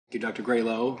Thank you, Dr.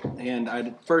 Graylow. And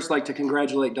I'd first like to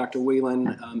congratulate Dr.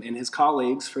 Whalen and his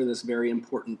colleagues for this very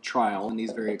important trial and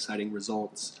these very exciting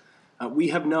results. We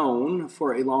have known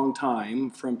for a long time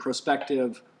from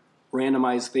prospective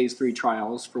randomized phase 3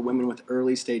 trials for women with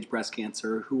early stage breast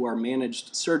cancer who are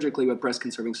managed surgically with breast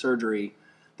conserving surgery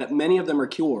that many of them are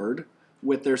cured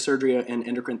with their surgery and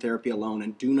endocrine therapy alone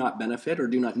and do not benefit or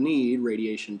do not need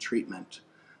radiation treatment.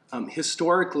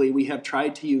 Historically, we have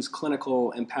tried to use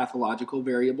clinical and pathological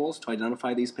variables to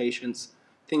identify these patients,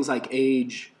 things like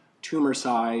age, tumor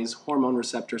size, hormone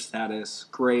receptor status,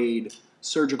 grade,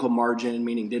 surgical margin,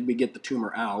 meaning did we get the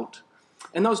tumor out.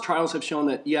 And those trials have shown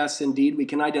that, yes, indeed, we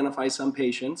can identify some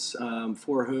patients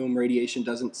for whom radiation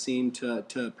doesn't seem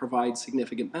to provide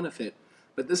significant benefit.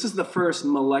 But this is the first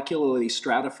molecularly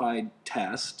stratified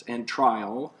test and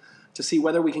trial to see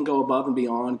whether we can go above and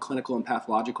beyond clinical and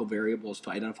pathological variables to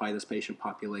identify this patient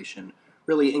population.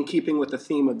 Really, in keeping with the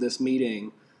theme of this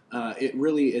meeting, it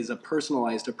really is a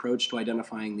personalized approach to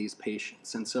identifying these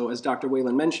patients. And so, as Dr.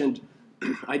 Whalen mentioned,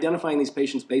 identifying these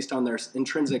patients based on their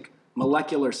intrinsic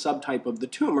molecular subtype of the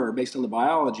tumor, based on the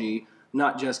biology,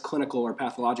 not just clinical or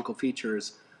pathological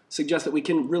features, suggests that we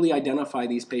can really identify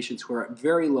these patients who are at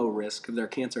very low risk of their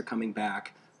cancer coming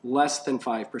back, less than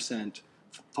 5%,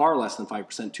 far less than 5%,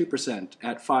 2%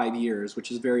 at 5 years,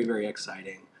 which is very, very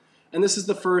exciting. And this is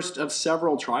the first of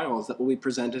several trials that will be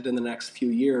presented in the next few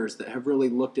years that have really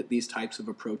looked at these types of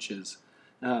approaches.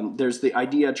 There's the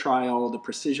IDEA trial, the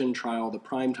Precision trial, the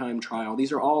Primetime trial.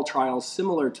 These are all trials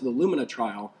similar to the LUMINA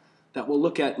trial that will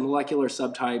look at molecular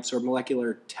subtypes or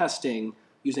molecular testing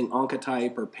using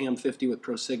Oncotype or PAM50 with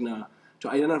Prosigna to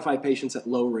identify patients at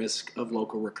low risk of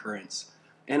local recurrence.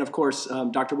 And of course,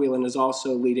 Dr. Whalen is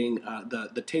also leading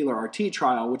the TAILOR-RT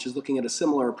trial, which is looking at a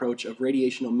similar approach of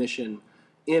radiation omission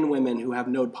in women who have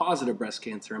node-positive breast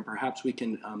cancer, and perhaps we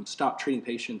can stop treating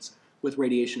patients with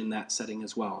radiation in that setting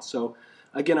as well. So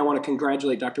again, I want to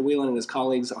congratulate Dr. Whalen and his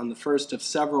colleagues on the first of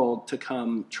several to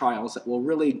come trials that will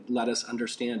really let us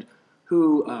understand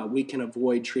who we can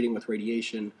avoid treating with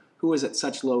radiation, who is at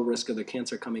such low risk of the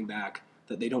cancer coming back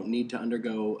that they don't need to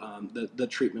undergo the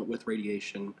treatment with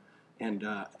radiation. And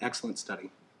excellent study.